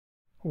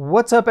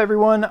What's up,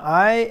 everyone?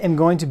 I am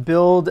going to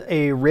build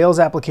a Rails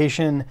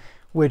application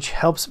which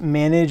helps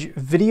manage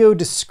video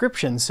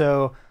descriptions.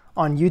 So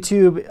on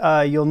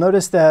YouTube, you'll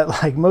notice that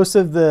like most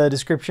of the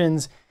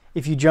descriptions,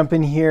 if you jump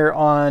in here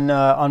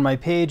on my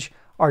page,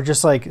 are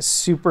just like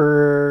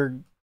super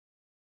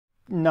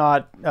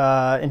not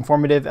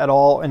informative at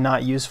all and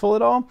not useful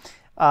at all.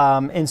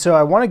 And so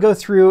I want to go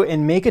through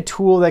and make a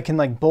tool that can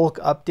like bulk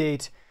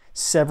update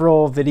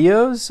several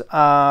videos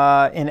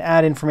and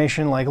add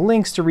information like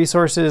links to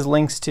resources,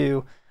 links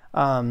to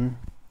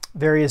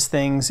various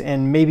things,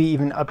 and maybe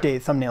even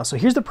update thumbnails. So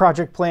here's the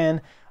project plan,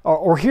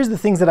 or here's the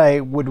things that I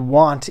would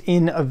want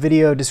in a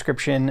video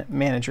description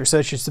manager. So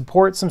it should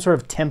support some sort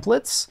of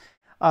templates.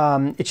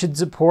 It should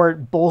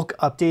support bulk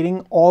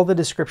updating all the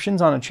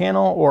descriptions on a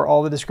channel, or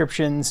all the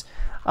descriptions,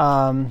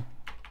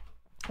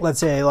 let's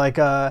say like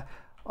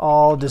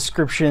all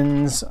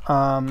descriptions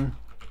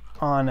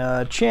on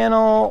a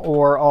channel,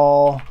 or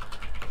all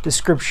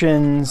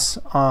descriptions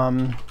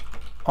on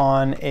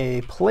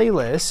a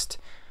playlist,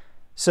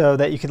 so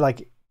that you could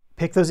like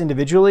pick those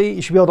individually.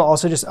 You should be able to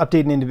also just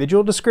update an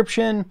individual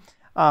description,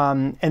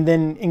 and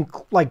then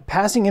like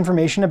passing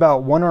information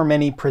about one or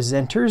many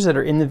presenters that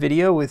are in the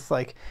video with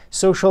like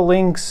social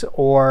links,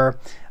 or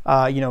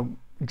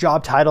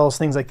job titles,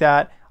 things like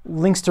that,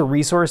 links to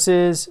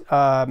resources,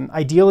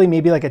 ideally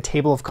maybe like a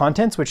table of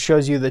contents which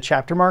shows you the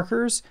chapter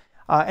markers.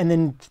 And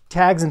then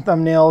tags and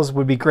thumbnails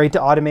would be great to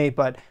automate,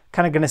 but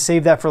kind of going to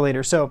save that for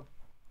later. So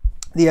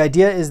the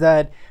idea is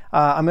that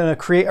I'm going to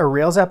create a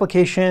Rails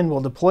application. We'll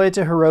deploy it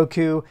to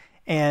Heroku.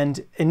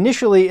 And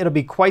initially, it'll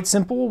be quite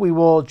simple. We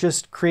will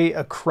just create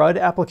a CRUD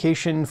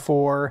application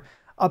for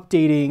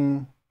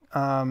updating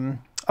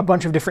a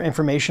bunch of different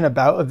information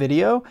about a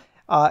video,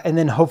 and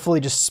then hopefully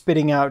just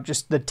spitting out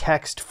just the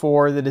text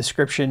for the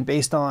description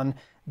based on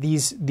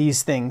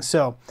these things.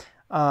 So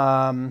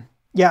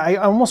yeah, I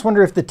almost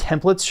wonder if the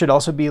templates should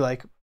also be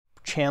like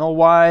channel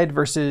wide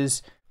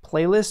versus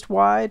playlist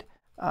wide.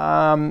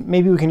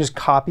 Maybe we can just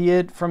copy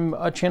it from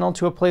a channel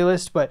to a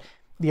playlist, but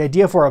the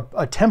idea for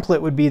a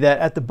template would be that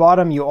at the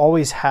bottom you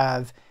always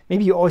have,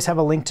 maybe you always have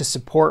a link to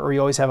support, or you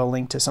always have a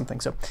link to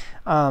something. So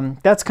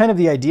that's kind of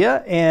the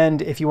idea.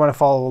 And if you want to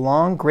follow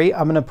along, great.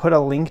 I'm going to put a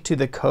link to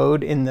the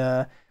code in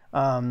the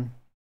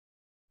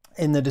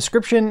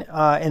description,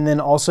 and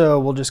then also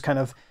we'll just kind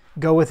of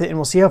go with it, and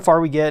we'll see how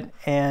far we get.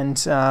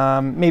 And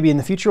maybe in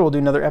the future we'll do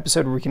another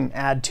episode where we can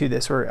add to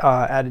this, or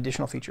add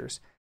additional features.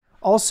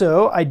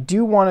 Also, I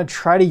do want to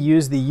try to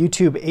use the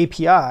YouTube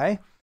API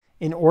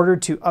in order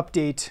to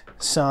update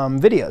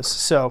some videos.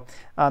 So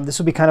this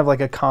will be kind of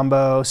like a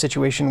combo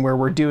situation where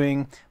we're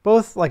doing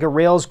both like a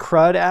Rails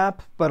CRUD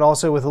app, but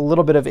also with a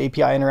little bit of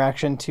API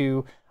interaction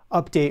to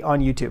update on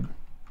YouTube.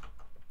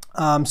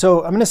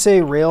 So I'm going to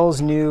say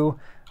Rails new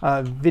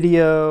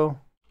video,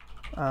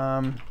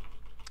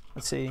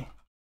 let's see,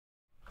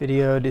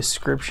 video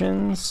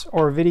descriptions,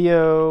 or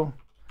video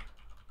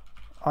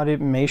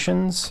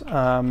automations,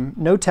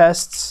 no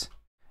tests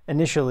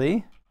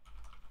initially.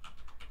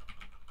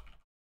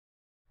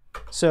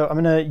 So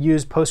I'm going to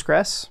use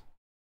Postgres.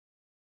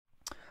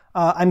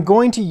 I'm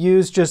going to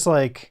use just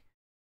like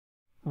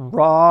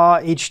raw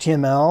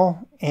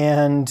HTML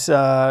and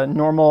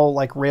normal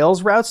like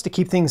Rails routes to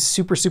keep things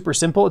super, super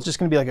simple. It's just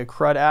going to be like a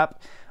CRUD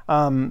app.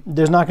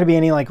 There's not going to be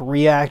any like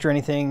React or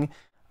anything.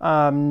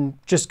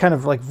 Just kind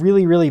of like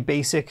really, really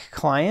basic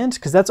client,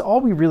 because that's all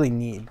we really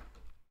need.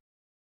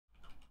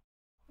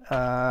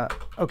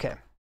 Okay.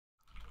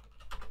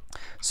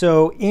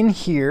 So in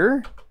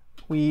here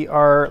we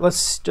are,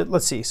 let's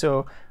see.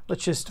 So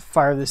let's just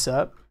fire this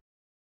up.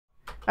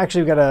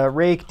 Actually, we've got a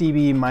rake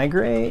db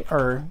migrate,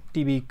 or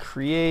db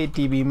create,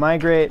 db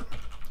migrate.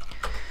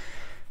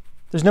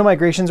 There's no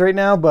migrations right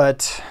now,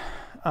 but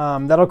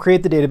that'll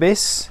create the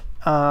database.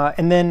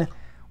 And then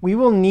we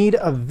will need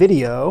a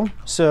video,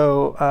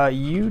 so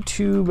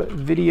YouTube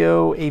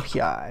video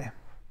API.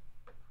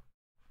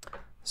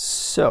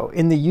 So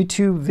in the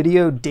YouTube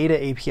video data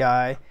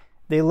API,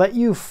 they let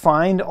you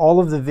find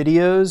all of the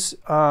videos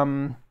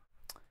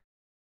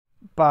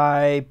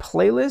by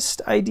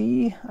playlist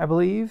ID, I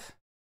believe.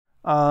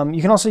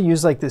 You can also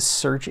use like this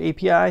search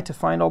API to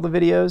find all the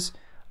videos.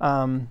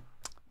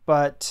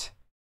 But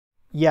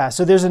yeah,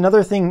 so there's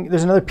another thing,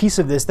 there's another piece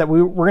of this that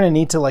we're going to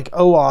need to like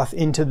OAuth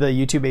into the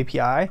YouTube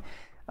API.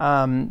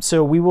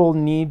 So we will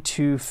need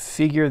to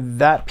figure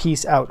that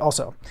piece out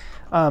also.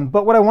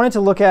 But what I wanted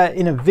to look at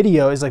in a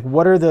video is like,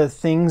 what are the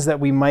things that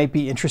we might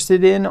be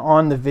interested in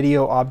on the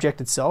video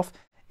object itself?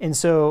 And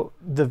so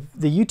the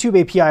YouTube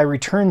API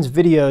returns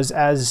videos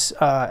as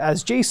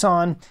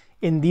JSON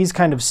in these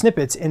kind of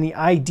snippets, and the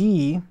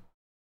ID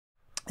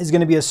is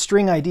going to be a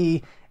string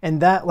ID. And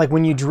that, like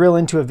when you drill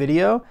into a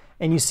video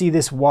and you see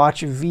this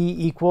watch v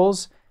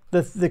equals,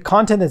 the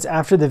content that's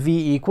after the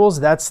v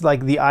equals, that's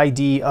like the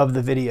ID of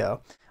the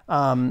video.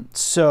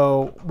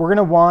 So we're going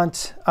to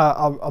want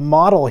a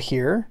model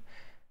here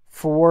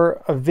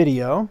for a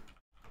video,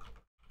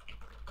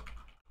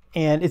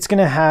 and it's going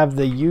to have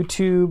the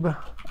YouTube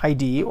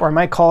ID, or I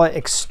might call it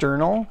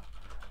external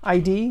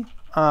ID.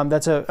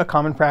 That's a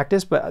common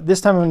practice, but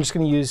this time I'm just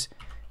going to use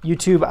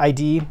YouTube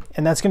ID,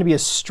 and that's going to be a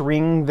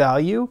string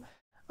value.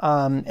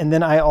 And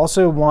then I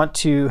also want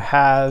to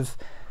have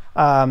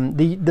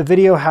the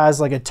video has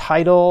like a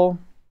title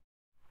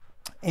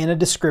and a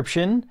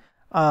description,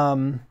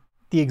 the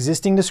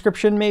existing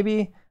description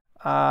maybe,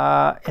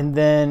 and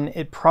then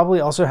it probably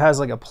also has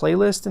like a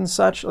playlist and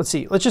such. Let's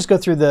see, let's just go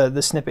through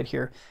the snippet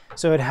here.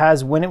 So it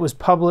has when it was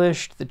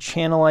published, the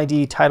channel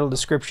ID, title,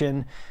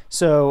 description.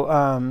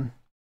 So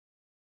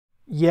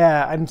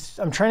yeah,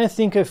 I'm trying to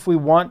think if we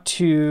want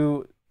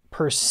to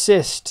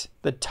persist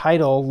the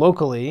title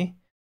locally,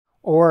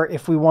 or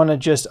if we want to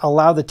just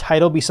allow the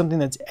title be something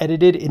that's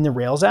edited in the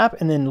Rails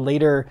app and then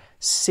later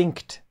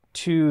synced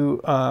to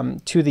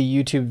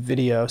the YouTube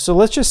video. So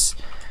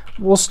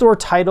we'll store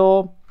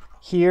title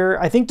here.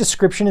 I think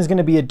description is going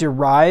to be a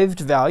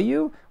derived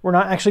value. We're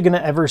not actually going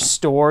to ever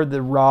store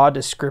the raw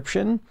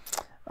description.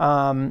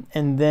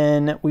 And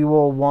then we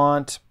will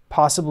want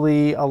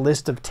possibly a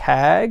list of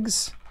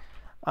tags.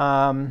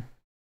 And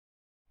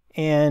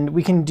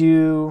we can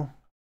do,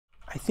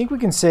 I think we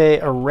can say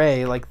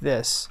array like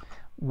this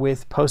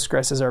with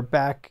Postgres as our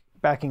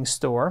backing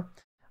store.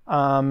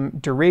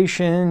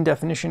 Duration,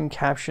 definition,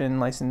 caption,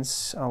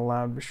 license,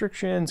 allowed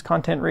restrictions,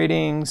 content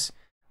ratings.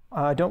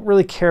 Don't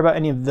really care about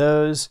any of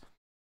those.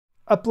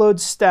 Upload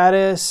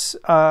status,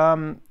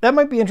 that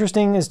might be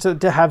interesting, is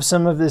to have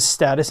some of this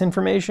status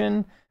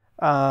information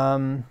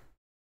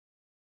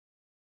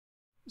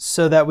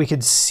so that we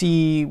could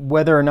see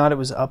whether or not it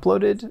was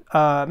uploaded.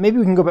 Maybe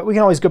we can go back, we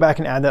can always go back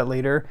and add that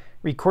later.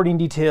 Recording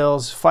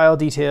details, file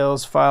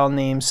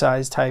name,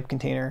 size, type,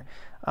 container.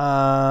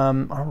 All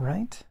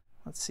right,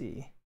 let's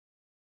see.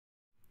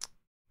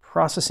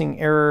 Processing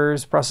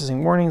errors,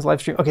 processing warnings, live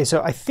stream. Okay,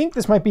 so I think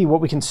this might be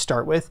what we can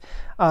start with.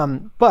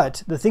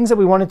 But the things that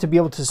we wanted to be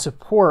able to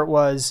support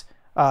was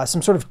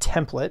some sort of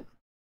template.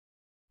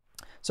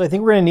 So I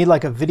think we're gonna need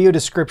like a video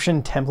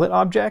description template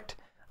object.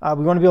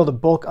 We want to be able to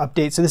bulk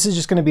update. So this is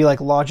just going to be like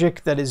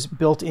logic that is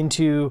built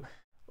into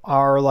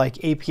our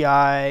like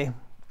API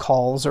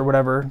calls or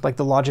whatever, like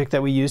the logic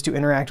that we use to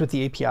interact with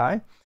the API.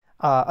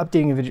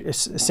 Updating a video,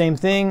 same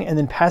thing, and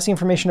then passing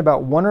information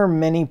about one or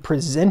many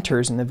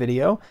presenters in the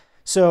video.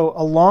 So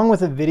along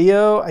with a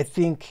video, I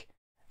think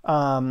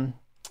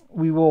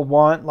we will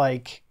want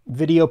like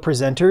video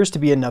presenters to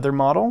be another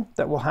model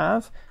that we'll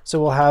have. So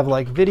we'll have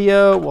like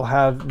video, we'll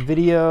have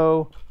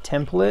video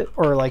template,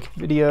 or like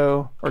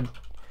video or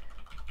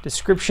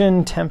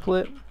description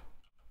template.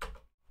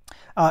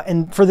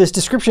 And for this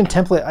description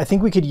template, I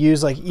think we could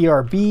use like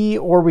ERB,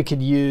 or we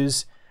could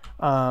use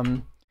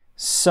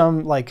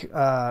some like,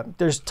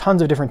 there's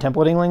tons of different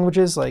templating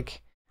languages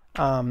like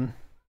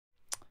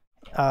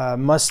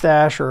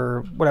Mustache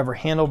or whatever,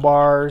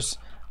 handlebars,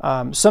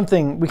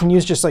 something. We can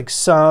use just like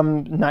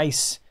some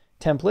nice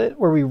template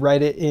where we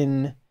write it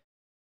in,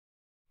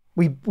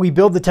 we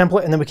build the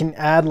template and then we can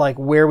add like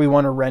where we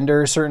want to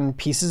render certain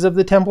pieces of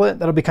the template.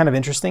 That'll be kind of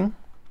interesting.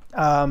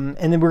 And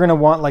then we're going to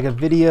want like a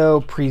video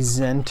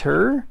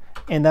presenter,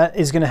 and that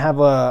is going to have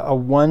a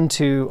one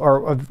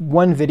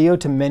video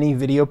to many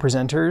video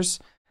presenters.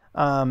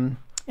 And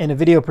a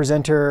video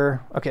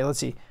presenter, okay, let's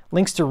see,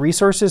 links to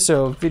resources.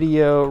 So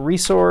video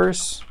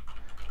resource,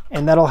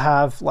 and that'll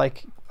have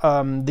like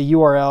the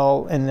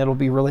URL, and it'll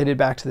be related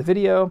back to the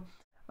video.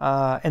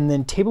 And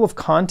then table of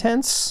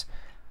contents,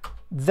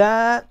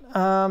 that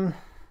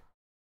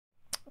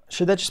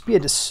should that just be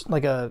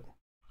like a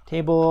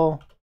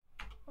table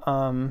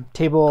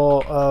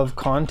of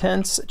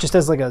contents, just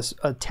as like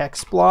a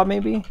text blob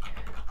maybe.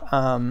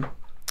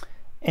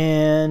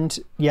 And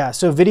yeah,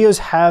 so videos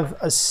have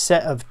a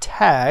set of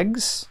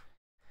tags.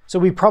 So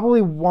we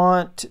probably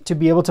want to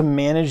be able to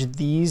manage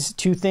these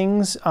two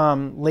things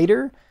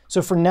later.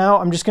 So for now,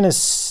 I'm just gonna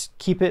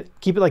keep it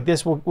like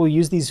this. We'll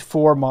use these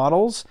 4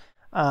 models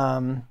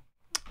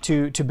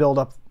to build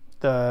up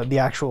the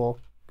actual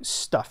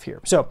stuff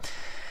here. So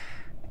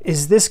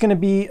is this gonna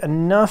be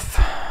enough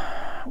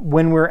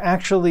when we're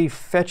actually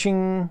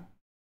fetching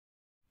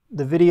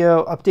the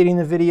video, updating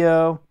the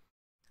video?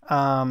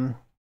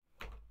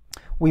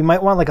 We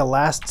might want like a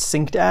last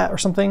synced at or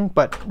something,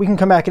 but we can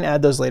come back and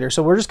add those later.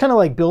 So we're just kind of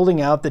like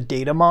building out the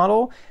data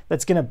model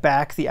that's going to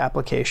back the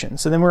application.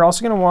 So then we're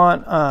also going to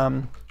want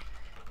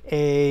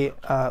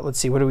let's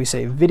see, what do we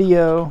say?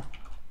 Video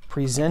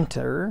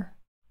presenter.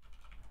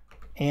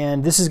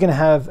 And this is going to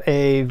have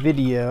a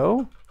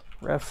video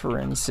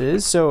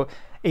references. So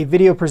a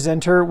video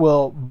presenter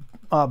will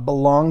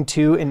belong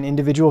to an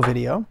individual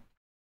video.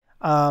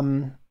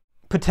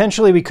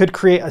 Potentially we could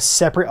create a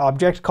separate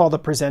object called a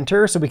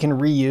presenter so we can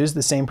reuse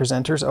the same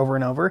presenters over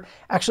and over.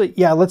 Actually,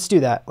 yeah, let's do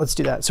that. Let's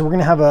do that. So we're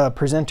going to have a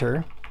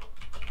presenter,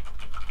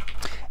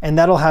 and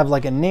that'll have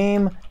like a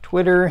name,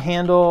 Twitter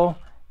handle,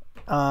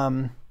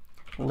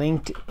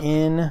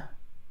 LinkedIn.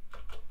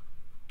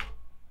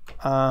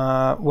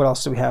 What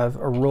else do we have?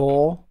 A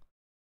role.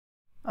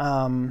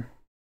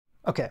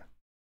 Okay.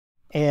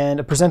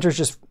 And a presenter's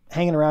just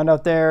hanging around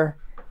out there.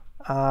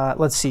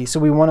 Let's see. So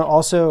we want to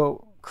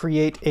also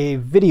create a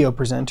video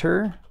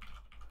presenter.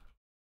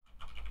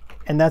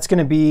 And that's going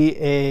to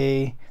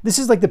be this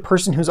is like the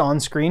person who's on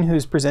screen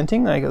who's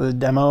presenting, like the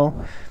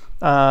demo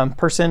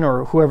person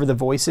or whoever the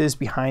voice is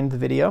behind the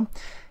video.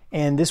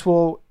 And this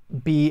will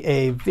be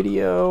a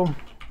video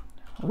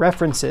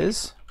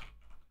references.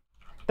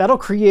 That'll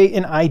create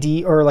an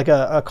ID or like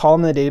a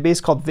column in the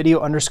database called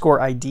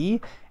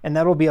video_ID, and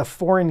that'll be a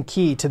foreign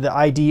key to the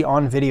ID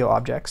on video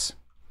objects.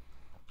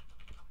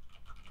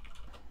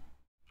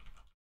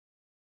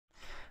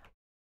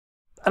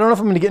 I don't know if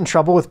I'm going to get in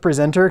trouble with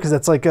presenter because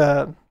that's like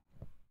a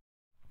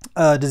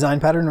design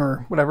pattern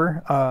or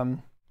whatever.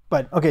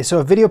 But okay, so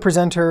a video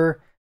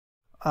presenter,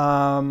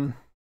 and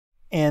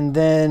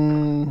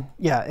then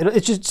yeah,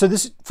 it's just, so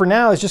this for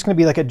now is just going to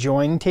be like a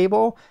join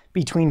table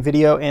between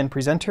video and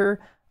presenter.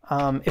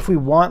 If we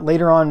want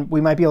later on,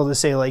 we might be able to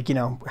say like, you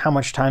know, how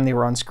much time they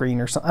were on screen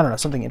or something, I don't know,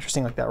 something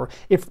interesting like that. Or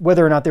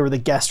whether or not they were the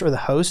guest or the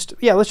host.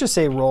 Yeah, let's just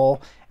say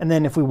role. And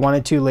then if we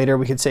wanted to later,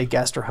 we could say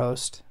guest or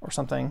host or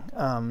something.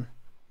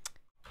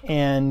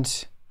 And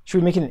should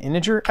we make it an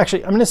integer?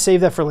 Actually, I'm going to save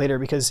that for later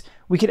because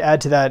we could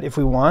add to that if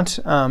we want.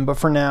 But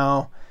for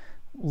now,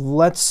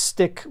 let's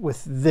stick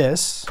with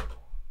this.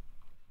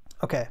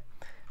 Okay,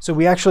 so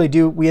we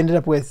ended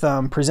up with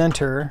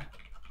presenter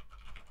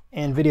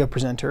and video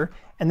presenter.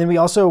 And then we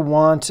also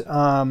want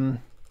a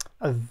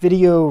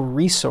video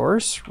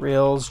resource,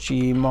 Rails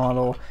G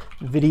model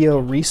video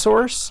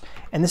resource.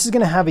 And this is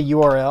going to have a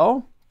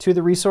URL to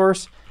the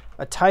resource,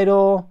 a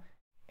title,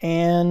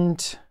 and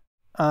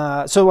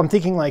so I'm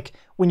thinking like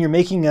when you're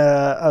making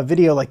a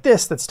video like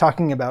this that's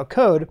talking about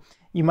code,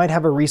 you might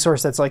have a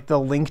resource that's like the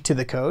link to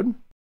the code.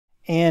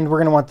 And we're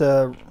going to want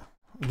the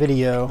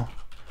video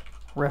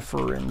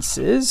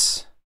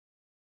references.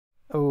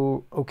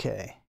 Oh,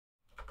 okay.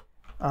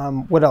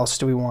 What else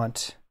do we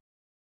want?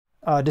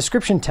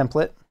 Description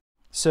template.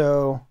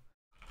 So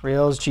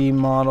Rails G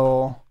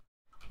model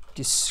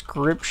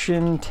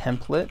description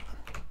template.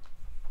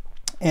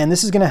 And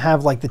this is going to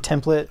have like the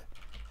template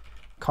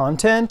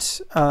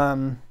content.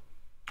 I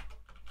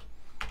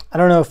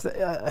don't know if,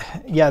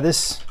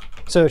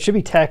 so it should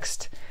be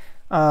text.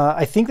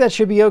 I think that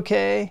should be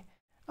okay.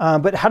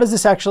 But how does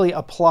this actually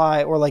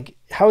apply, or like,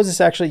 how is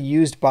this actually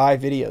used by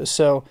videos?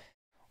 So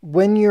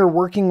when you're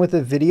working with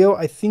a video,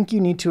 I think you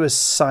need to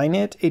assign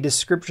it a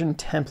description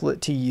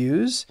template to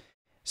use.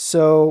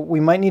 So we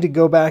might need to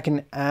go back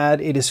and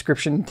add a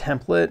description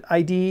template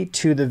ID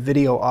to the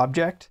video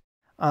object.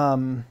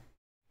 And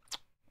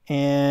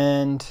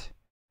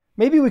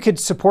maybe we could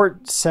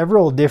support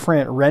several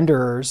different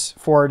renderers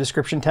for our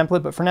description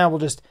template, but for now we'll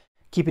just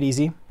keep it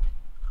easy.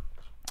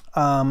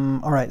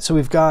 All right, so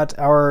we've got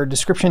our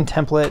description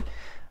template.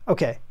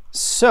 Okay,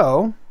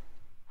 so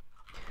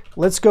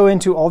let's go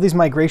into all these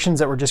migrations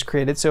that were just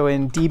created. So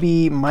in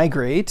db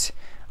migrate,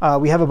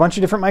 we have a bunch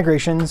of different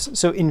migrations.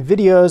 So in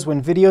videos,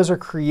 when videos are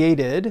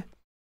created,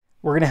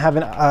 we're going to have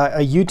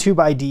a YouTube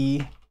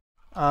ID.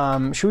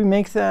 Should we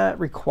make that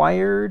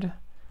required?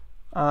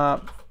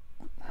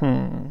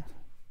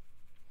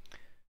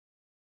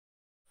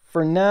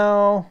 For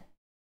now,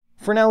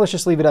 let's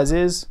just leave it as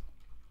is.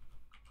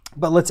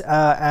 But let's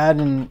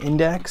add an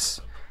index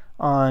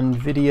on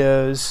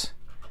videos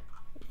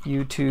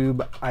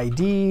YouTube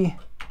ID.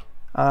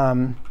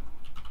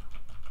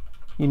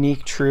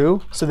 Unique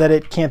true, so that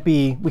it can't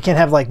be, we can't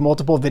have like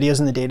multiple videos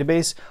in the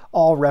database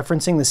all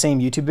referencing the same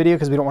YouTube video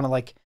because we don't want to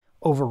like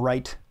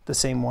overwrite the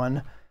same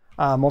one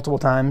multiple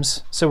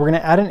times. So we're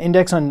going to add an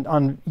index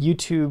on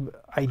YouTube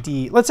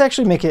ID. Let's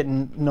actually make it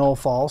null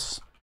false.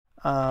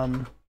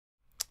 And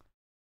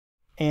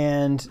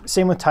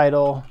same with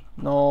title,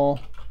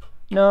 null,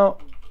 no,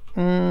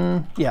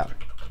 yeah.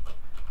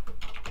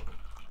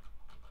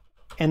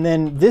 And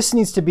then this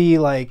needs to be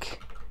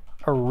like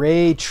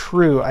array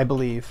true, I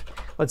believe.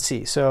 Let's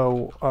see,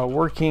 so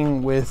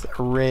working with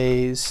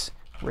arrays,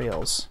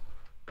 Rails.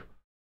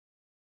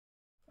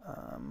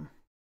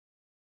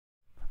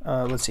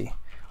 Let's see,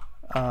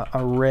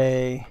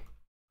 array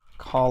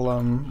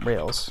column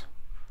Rails.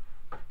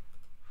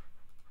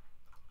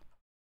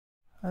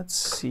 Let's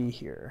see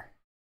here.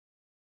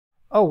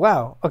 Oh,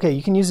 wow, okay,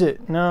 you can use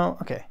it, no,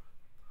 okay.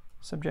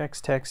 Subjects,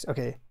 text,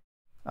 okay.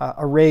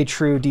 Array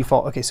true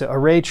default, okay, so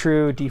array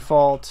true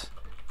default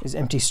is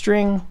empty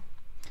string.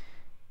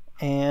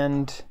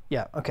 And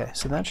yeah, okay,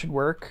 so that should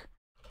work.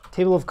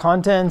 Table of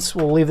contents,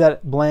 we'll leave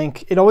that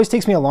blank. It always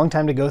takes me a long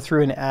time to go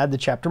through and add the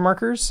chapter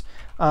markers,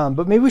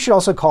 but maybe we should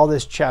also call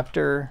this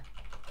chapter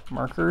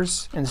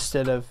markers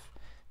instead of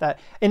that.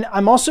 And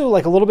I'm also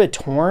like a little bit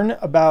torn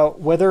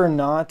about whether or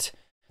not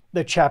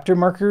the chapter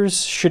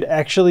markers should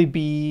actually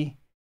be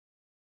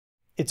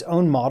its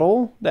own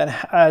model that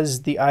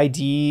has the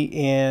ID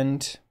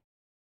and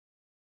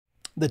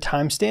the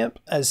timestamp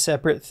as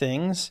separate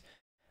things,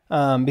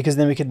 because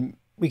then we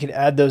could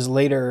add those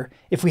later.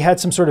 If we had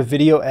some sort of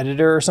video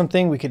editor or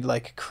something, we could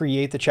like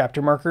create the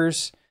chapter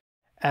markers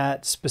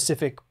at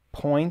specific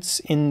points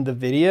in the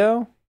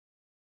video.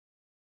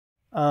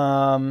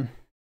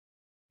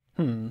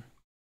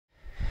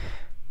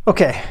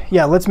 Okay,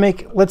 yeah,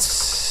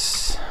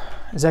 is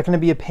that going to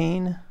be a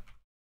pain?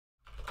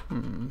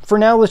 For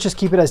now, let's just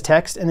keep it as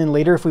text, and then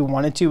later if we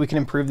wanted to, we can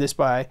improve this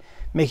by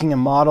making a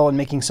model and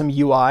making some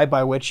UI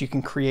by which you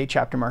can create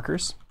chapter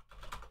markers.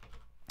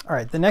 All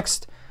right, the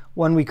next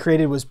one we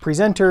created was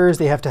presenters.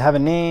 They have to have a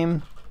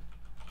name.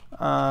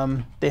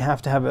 They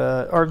have to have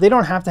or they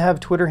don't have to have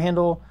Twitter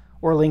handle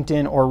or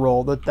LinkedIn or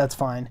role. That's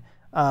fine.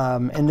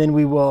 And then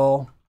we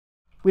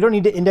don't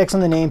need to index on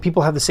the name.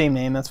 People have the same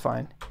name. That's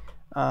fine.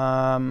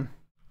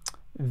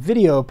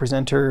 Video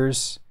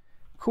presenters.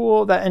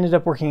 Cool. That ended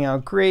up working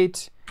out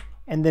great.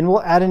 And then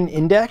we'll add an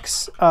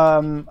index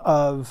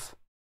of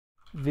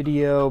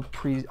video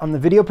on the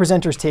video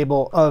presenters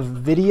table of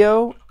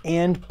video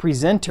and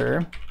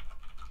presenter.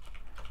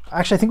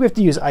 Actually, I think we have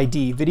to use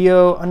ID.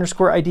 Video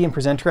underscore ID and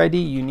presenter ID,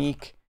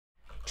 unique,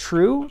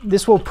 true.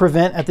 This will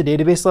prevent at the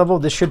database level.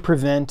 This should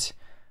prevent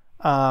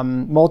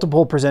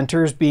multiple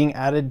presenters being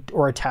added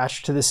or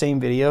attached to the same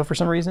video for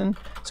some reason.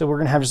 So we're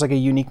going to have just like a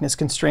uniqueness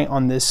constraint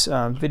on this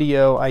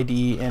video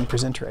ID and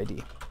presenter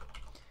ID.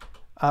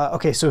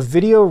 Okay, so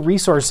video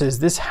resources.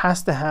 This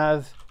has to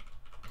have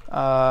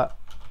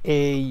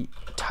a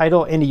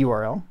title and a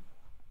URL.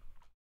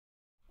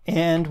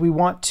 And we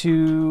want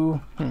to,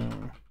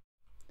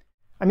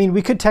 I mean,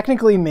 we could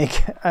technically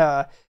make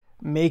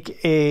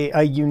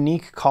a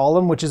unique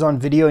column, which is on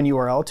video and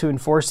URL, to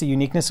enforce the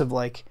uniqueness of,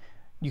 like,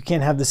 you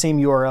can't have the same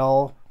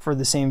URL for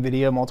the same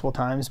video multiple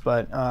times,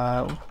 but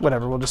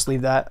whatever, we'll just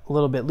leave that a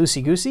little bit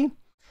loosey-goosey.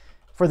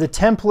 For the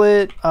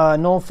template,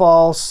 null,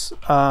 false,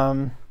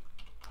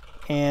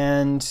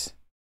 and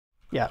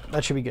yeah,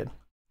 that should be good.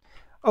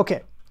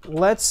 Okay,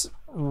 let's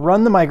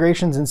run the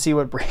migrations and see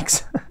what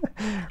breaks.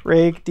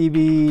 Rake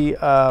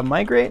db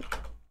migrate.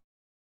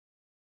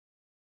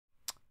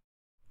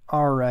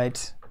 All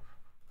right,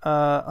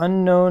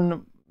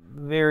 unknown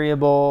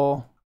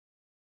variable,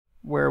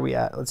 where are we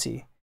at? Let's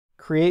see,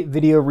 create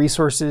video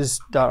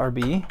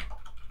resources.rb.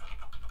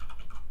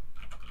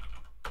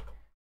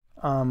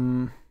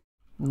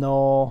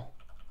 Null,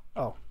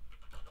 oh.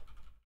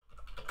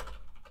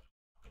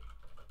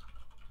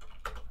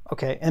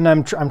 Okay, and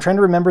I'm trying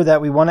to remember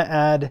that we want to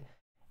add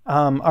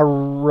a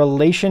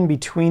relation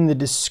between the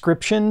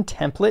description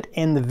template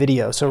and the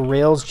video. So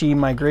Rails G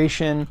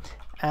migration,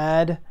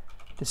 add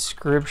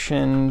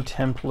description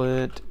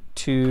template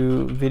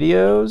to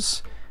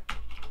videos,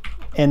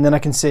 and then I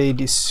can say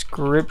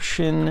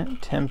description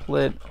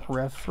template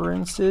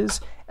references,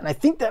 and I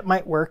think that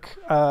might work.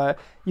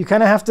 You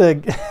kind of have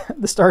to,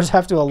 the stars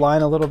have to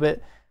align a little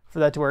bit for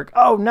that to work.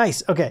 Oh,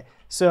 nice. Okay,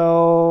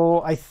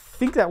 so I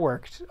think that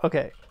worked.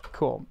 Okay,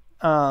 cool.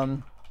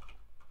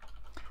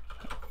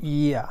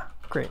 Yeah,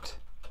 great.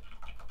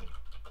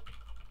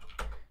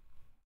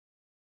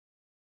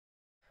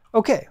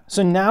 Okay,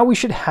 so now we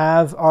should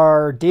have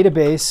our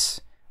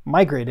database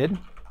migrated.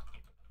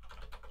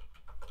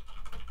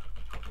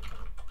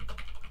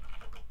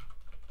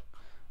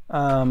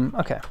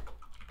 Okay.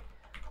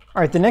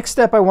 All right, the next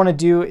step I want to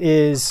do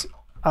is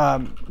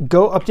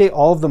go update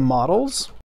all of the models.